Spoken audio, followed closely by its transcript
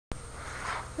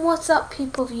What's up,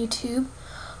 people of YouTube?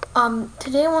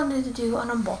 Today I wanted to do an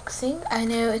unboxing. I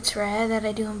know it's rare that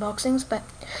I do unboxings, but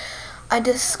I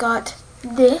just got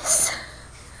this.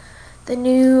 The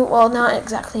new, well, not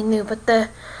exactly new, but the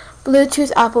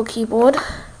Bluetooth Apple keyboard.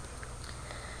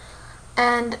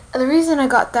 And the reason I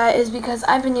got that is because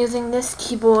I've been using this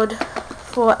keyboard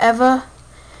forever.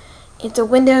 It's a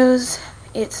Windows,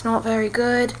 it's not very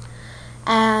good,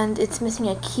 and it's missing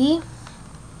a key.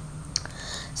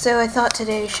 So I thought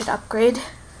today I should upgrade.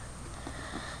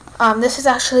 This is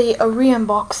actually a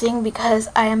re-unboxing because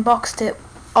I unboxed it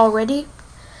already,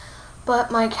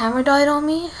 but my camera died on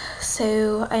me,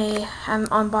 so I am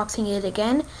unboxing it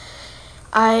again.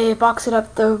 I boxed it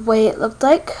up the way it looked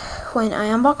like when I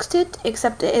unboxed it,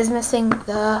 except it is missing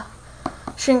the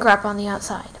shrink wrap on the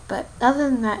outside. But other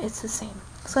than that, it's the same.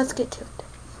 So let's get to it.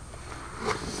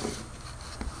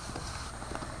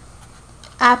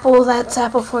 Apple, that's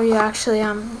Apple for you actually.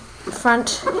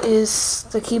 Front is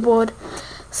the keyboard,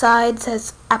 side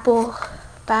says Apple,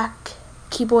 back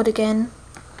keyboard again,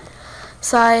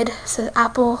 side says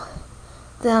Apple,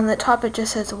 then on the top it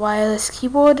just says wireless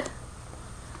keyboard,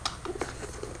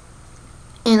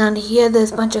 and under here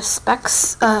there's a bunch of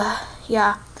specs. You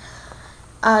have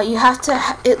to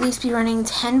at least be running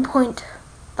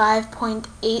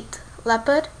 10.5.8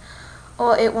 Leopard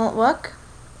or it won't work.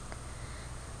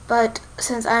 But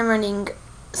since I'm running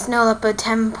Snow Leopard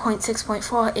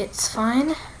 10.6.4, it's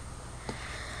fine.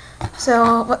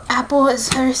 So Apple is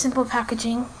very simple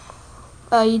packaging.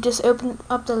 You just open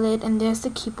up the lid and there's the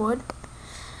keyboard.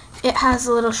 It has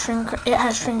a little shrink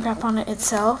wrap on it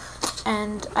itself,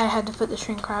 and I had to put the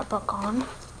shrink wrap back on.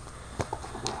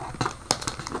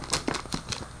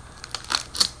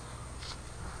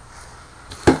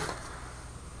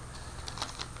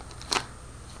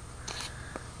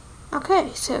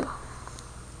 Okay, so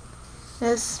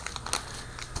there's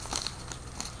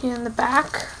here in the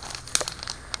back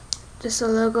just a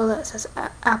logo that says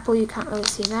Apple. You can't really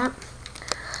see that.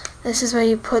 This is where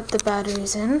you put the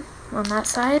batteries in on that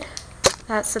side.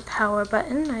 That's the power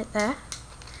button right there.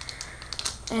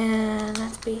 And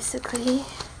that's basically it.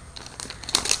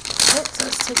 So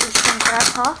let's take the shrink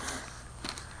wrap off.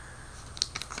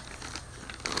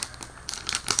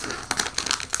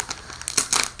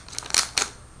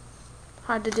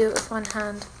 Hard to do it with one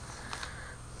hand.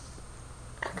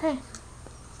 Okay,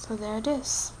 so there it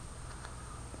is.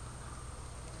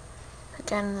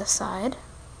 Again, the side.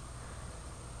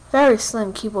 Very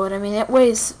slim keyboard. I mean, it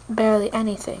weighs barely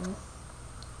anything.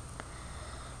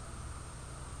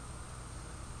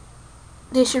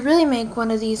 They should really make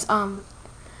one of these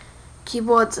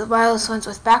keyboards, wireless ones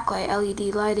with backlight,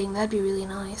 LED lighting. That'd be really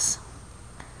nice.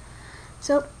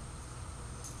 So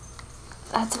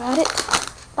that's about it.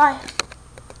 Bye.